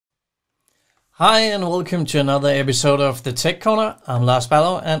Hi and welcome to another episode of the Tech Corner. I'm Lars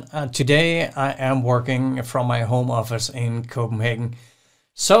Ballo and today I am working from my home office in Copenhagen.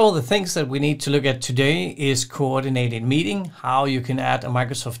 So the things that we need to look at today is coordinated meeting, how you can add a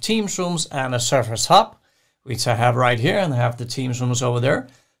Microsoft Teams rooms and a Surface Hub, which I have right here, and I have the Teams rooms over there.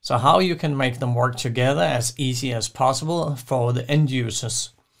 So how you can make them work together as easy as possible for the end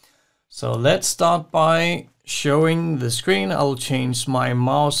users. So let's start by showing the screen. I'll change my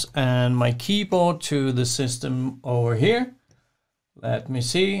mouse and my keyboard to the system over here. Let me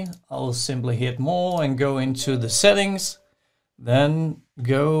see. I'll simply hit more and go into the settings. Then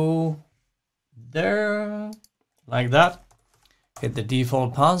go there like that. Hit the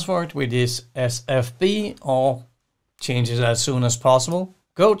default password, which is SFB, or change it as soon as possible.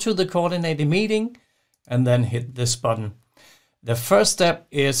 Go to the coordinated meeting and then hit this button. The first step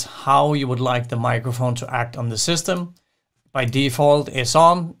is how you would like the microphone to act on the system. By default, it's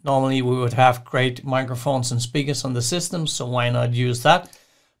on. Normally we would have great microphones and speakers on the system, so why not use that?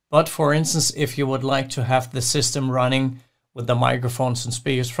 But for instance, if you would like to have the system running with the microphones and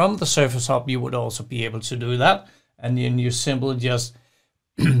speakers from the Surface Hub, you would also be able to do that. And then you simply just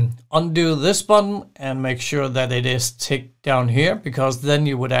undo this button and make sure that it is ticked down here, because then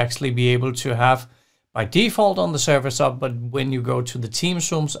you would actually be able to have by default on the Surface Hub, but when you go to the Teams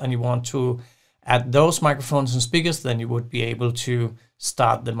rooms and you want to add those microphones and speakers, then you would be able to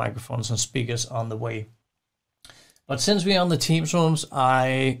start the microphones and speakers on the way. But since we're on the Teams rooms,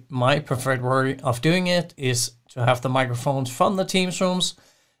 my preferred way of doing it is to have the microphones from the Teams rooms,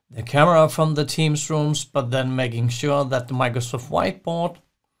 the camera from the Teams rooms, but then making sure that the Microsoft Whiteboard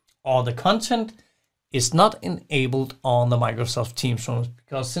or the content is not enabled on the Microsoft Teams rooms,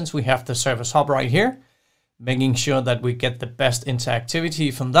 because since we have the Surface Hub right here, making sure that we get the best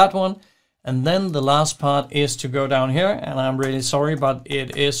interactivity from that one. And then the last part is to go down here, and I'm really sorry, but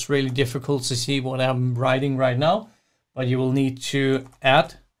it is really difficult to see what I'm writing right now, but you will need to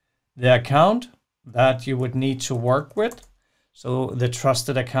add the account that you would need to work with. So the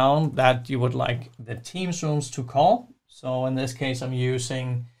trusted account that you would like the Teams rooms to call. So in this case, I'm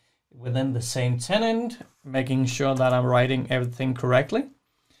using within the same tenant, making sure that I'm writing everything correctly.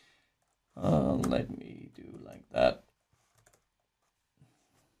 Let me do like that.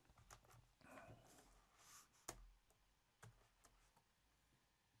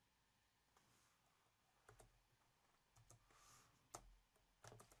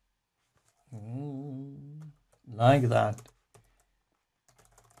 Like that.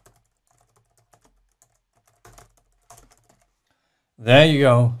 There you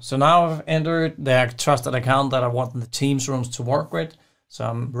go. So now I've entered the trusted account that I want the Teams rooms to work with. So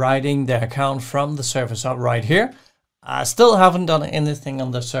I'm writing the account from the Surface Hub right here. I still haven't done anything on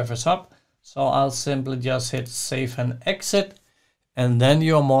the Surface Hub, so I'll simply just hit save and exit, and then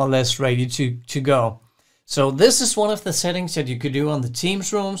you're more or less ready to go. So this is one of the settings that you could do on the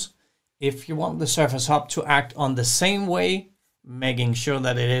Teams rooms. If you want the Surface Hub to act on the same way, making sure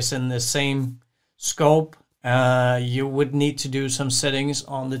that it is in the same scope, you would need to do some settings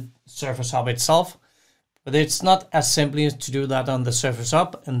on the Surface Hub itself, but it's not as simply as to do that on the Surface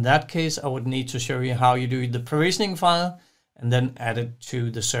Hub. In that case, I would need to show you how you do the provisioning file and then add it to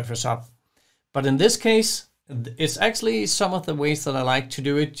the Surface Hub. But in this case, it's actually some of the ways that I like to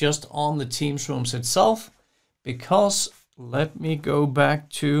do it just on the Teams rooms itself, because let me go back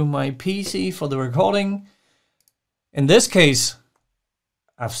to my PC for the recording. In this case,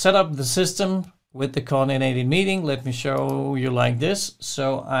 I've set up the system with the coordinated meeting. Let me show you like this.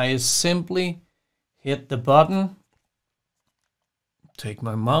 So I simply hit the button, take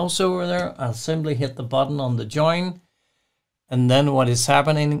my mouse over there, I'll simply hit the button on the join, and then what is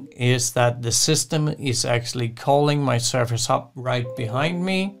happening is that the system is actually calling my Surface Hub right behind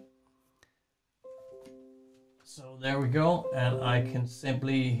me. So there we go, and I can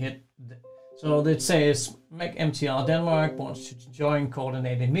simply hit so it says make MTR Denmark wants to join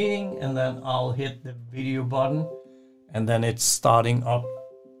coordinated meeting, and then I'll hit the video button, and then it's starting up.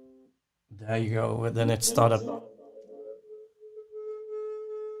 There you go, then it started up.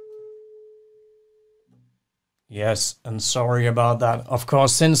 Yes, and sorry about that. Of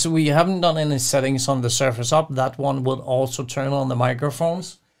course, since we haven't done any settings on the Surface Hub, that one will also turn on the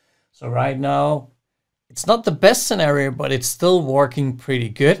microphones. So right now, it's not the best scenario, but it's still working pretty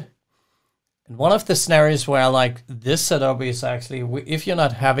good. And one of the scenarios where I like this setup is actually if you're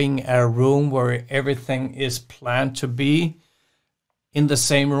not having a room where everything is planned to be in the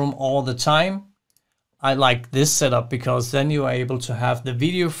same room all the time, I like this setup, because then you are able to have the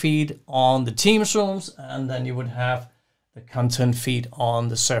video feed on the Teams rooms, and then you would have the content feed on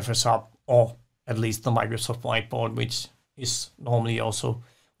the Surface Hub, or at least the Microsoft Whiteboard, which is normally also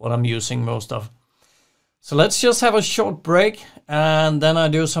what I'm using most of. So let's just have a short break, and then I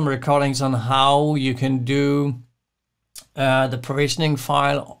do some recordings on how you can do the provisioning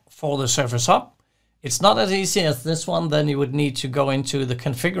file for the Surface Hub. It's not as easy as this one. Then you would need to go into the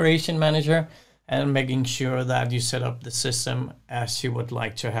configuration manager and making sure that you set up the system as you would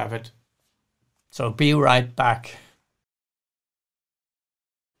like to have it. So be right back.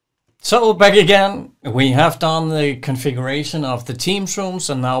 So back again, we have done the configuration of the Teams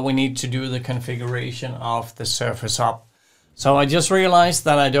rooms, and now we need to do the configuration of the Surface Hub. So I just realized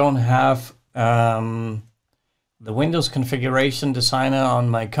that I don't have the Windows Configuration Designer on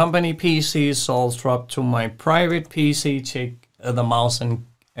my company PC, so I'll swap to my private PC, check the mouse and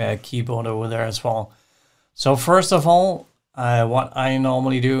keyboard over there as well. So first of all, what I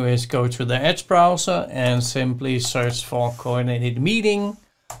normally do is go to the Edge browser and simply search for Coordinated Meeting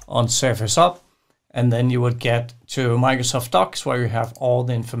on Surface Hub, and then you would get to Microsoft Docs, where you have all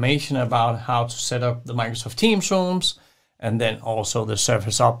the information about how to set up the Microsoft Teams rooms and then also the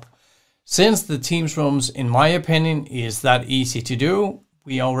Surface Hub. Since the Teams rooms, in my opinion, is that easy to do,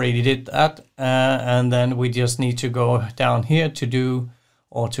 we already did that, and then we just need to go down here to do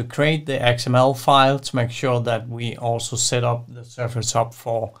or to create the XML file to make sure that we also set up the Surface Hub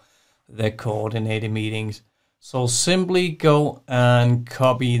for the coordinated meetings. So simply go and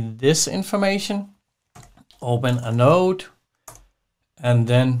copy this information, open a node, and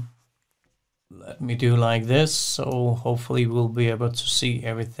then let me do like this. So hopefully we'll be able to see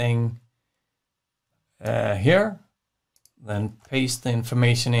everything here. Then paste the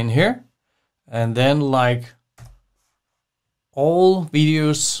information in here, and then like all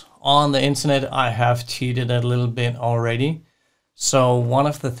videos on the internet, I have cheated a little bit already. So one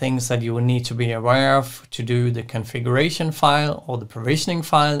of the things that you will need to be aware of to do the configuration file or the provisioning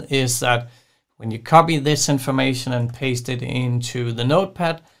file is that when you copy this information and paste it into the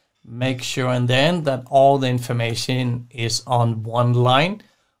notepad, make sure in the end that all the information is on one line.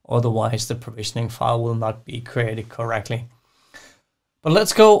 Otherwise, the provisioning file will not be created correctly. But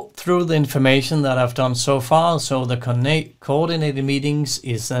let's go through the information that I've done so far. So the coordinated meetings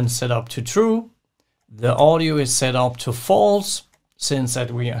is then set up to true. The audio is set up to false, since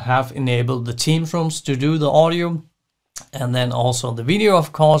that we have enabled the Teams rooms to do the audio, and then also the video,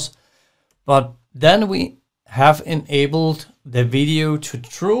 of course. But then we have enabled the video to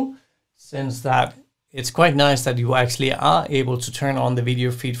true, since that it's quite nice that you actually are able to turn on the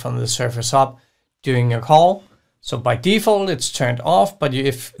video feed from the Surface Hub during a call. So by default, it's turned off, but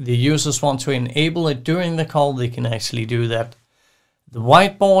if the users want to enable it during the call, they can actually do that. The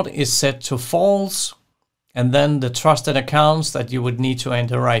whiteboard is set to false, and then the trusted accounts that you would need to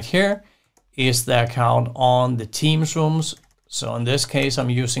enter right here is the account on the Teams rooms. So in this case, I'm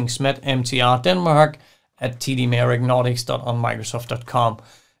using Smed MTR Denmark at tdmericnordics.onmicrosoft.com,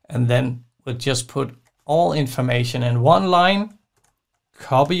 and then we'll just put all information in one line,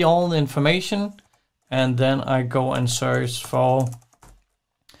 copy all the information, and then I go and search for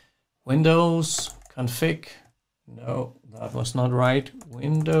Windows config. No, that was not right.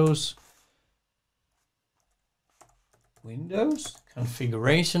 Windows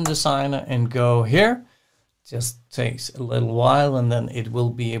Configuration Designer, and go here. Just takes a little while, and then it will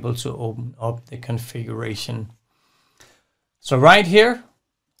be able to open up the configuration. So right here,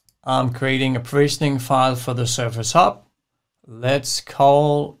 I'm creating a provisioning file for the Surface Hub. Let's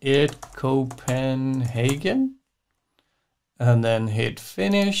call it Copenhagen, and then hit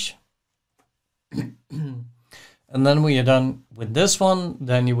finish. And then we are done with this one.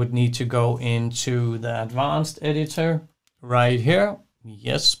 Then you would need to go into the advanced editor right here.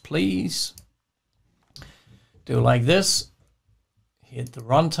 Yes, please. Do like this. Hit the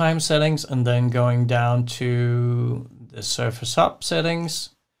runtime settings, and then going down to the Surface Hub settings,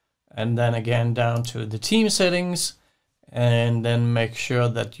 and then again down to the team settings, and then make sure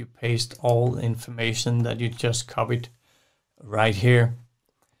that you paste all the information that you just copied right here.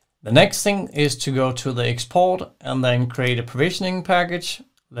 The next thing is to go to the export and then create a provisioning package.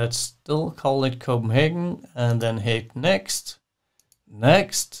 Let's still call it Copenhagen, and then hit next,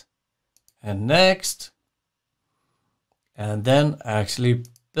 next, and next, and then actually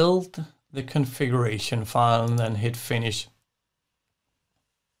build the configuration file and then hit finish.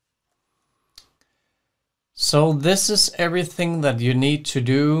 So this is everything that you need to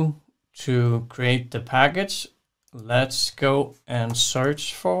do to create the package. Let's go and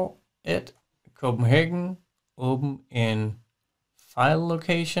search for it. Copenhagen, open in file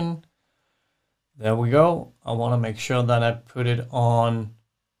location. There we go. I want to make sure that I put it on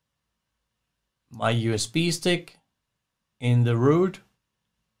my USB stick in the root.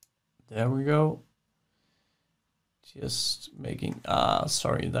 There we go. just making,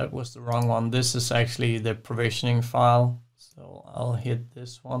 sorry, that was the wrong one. This is actually the provisioning file. So I'll hit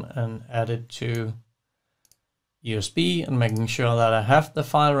this one and add it to USB and making sure that I have the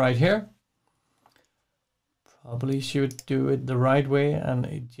file right here. Probably should do it the right way and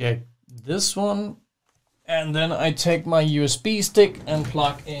eject this one. And then I take my USB stick and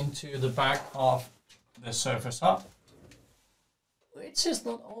plug into the back of the Surface Hub, which is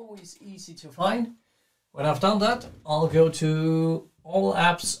not always easy to find. When I've done that, I'll go to all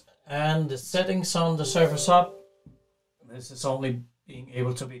apps and the settings on the Surface Hub. This is only being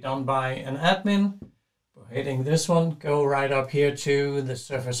able to be done by an admin. For hitting this one, go right up here to the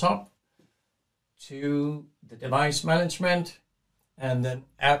Surface Hub, to the device management, and then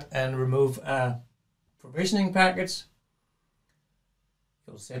add and remove a provisioning package.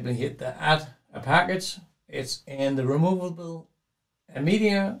 You'll simply hit the add a package. It's in the removable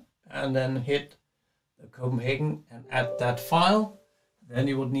media, and then hit the Copenhagen and add that file. Then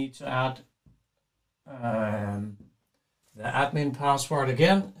you would need to add the admin password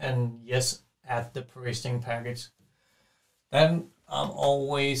again, and yes, add the provisioning package. Then I'm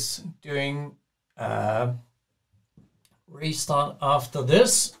always doing restart after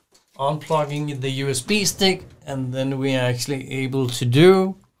this, unplugging the USB stick, and then we are actually able to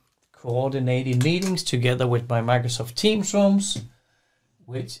do coordinated meetings together with my Microsoft Teams rooms,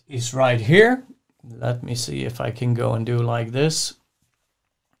 which is right here. Let me see if I can go and do like this.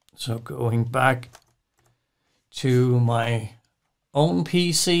 So going back to my own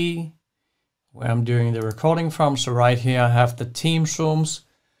PC where I'm doing the recording from. So right here I have the Teams rooms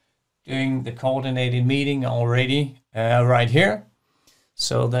doing the coordinated meeting already right here.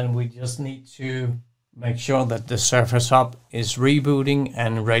 So then we just need to make sure that the Surface Hub is rebooting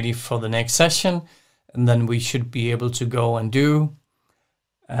and ready for the next session. And then we should be able to go and do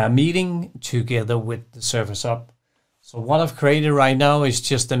a meeting together with the Surface Hub. So what I've created right now is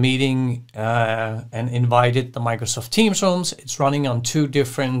just a meeting and invited the Microsoft Teams rooms. It's running on 2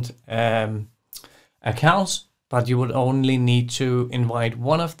 different accounts, but you would only need to invite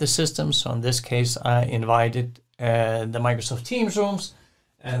one of the systems. So in this case, I invited the Microsoft Teams rooms,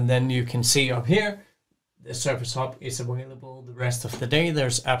 and then you can see up here, the Surface Hub is available the rest of the day.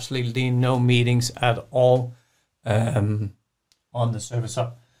 There's absolutely no meetings at all on the Surface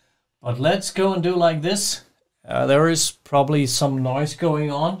Hub. But let's go and do like this. There is probably some noise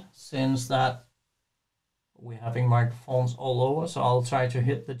going on since that we're having microphones all over. So I'll try to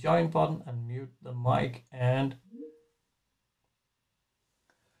hit the join button and mute the mic and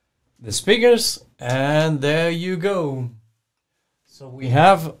the speakers. And there you go. So we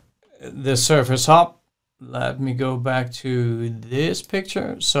have the Surface Hub. Let me go back to this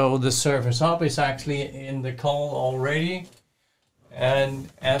picture. So the Surface Hub is actually in the call already. And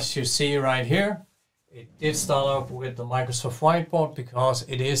as you see right here, it did start up with the Microsoft Whiteboard because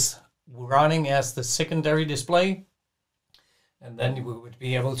it is running as the secondary display. And then we would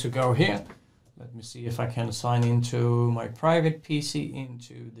be able to go here. Let me see if I can sign into my private PC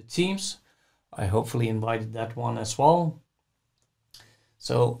into the Teams. I hopefully invited that one as well.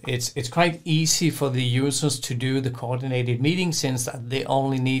 So it's quite easy for the users to do the coordinated meeting, since they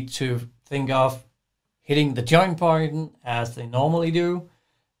only need to think of hitting the join button as they normally do.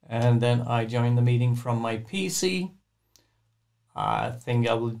 And then I join the meeting from my PC. I think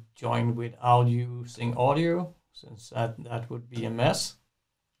I will join without using audio, since that would be a mess.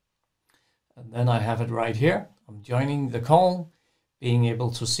 And then I have it right here. I'm joining the call, being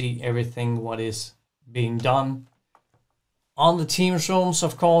able to see everything what is being done on the Teams rooms,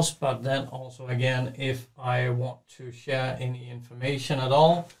 of course, but then also again, if I want to share any information at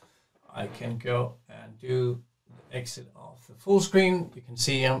all, I can go and do the exit of the full screen. You can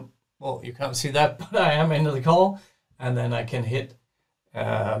see well, you can't see that, but I am into the call, and then I can hit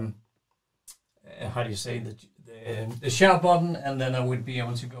how do you say, the share button, and then I would be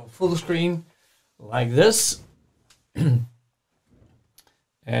able to go full screen like this.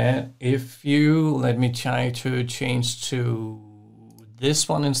 And if you let me try to change to this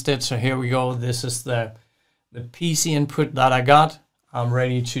one instead. So here we go. This is the PC input that I got. I'm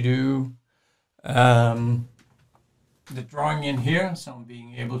ready to do the drawing in here. So I'm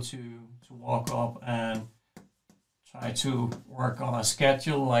being able to walk up and try to work on a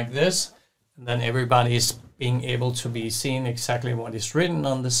schedule like this. And then everybody is being able to be seeing exactly what is written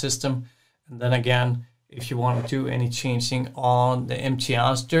on the system. And then again, if you want to do any changing on the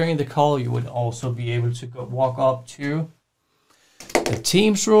MTRs during the call, you would also be able to go walk up to the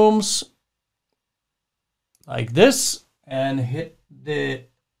Teams rooms like this and hit the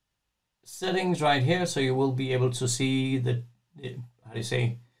settings right here. So you will be able to see the how do you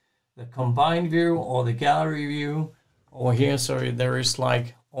say, the combined view or the gallery view over here. So there is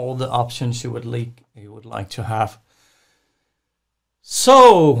like all the options you would like to have.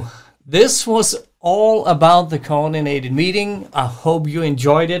 So this was all about the coordinated meeting. I hope you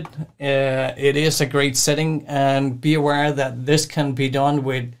enjoyed it. It is a great setting, and be aware that this can be done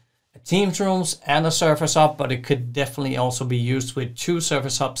with Teams rooms and a Surface Hub, but it could definitely also be used with 2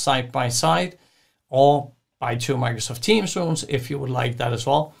 Surface Hubs side by side, or by 2 Microsoft Teams rooms if you would like that as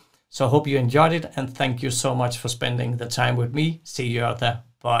well. So I hope you enjoyed it, and thank you so much for spending the time with me. See you out there.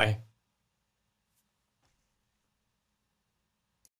 Bye.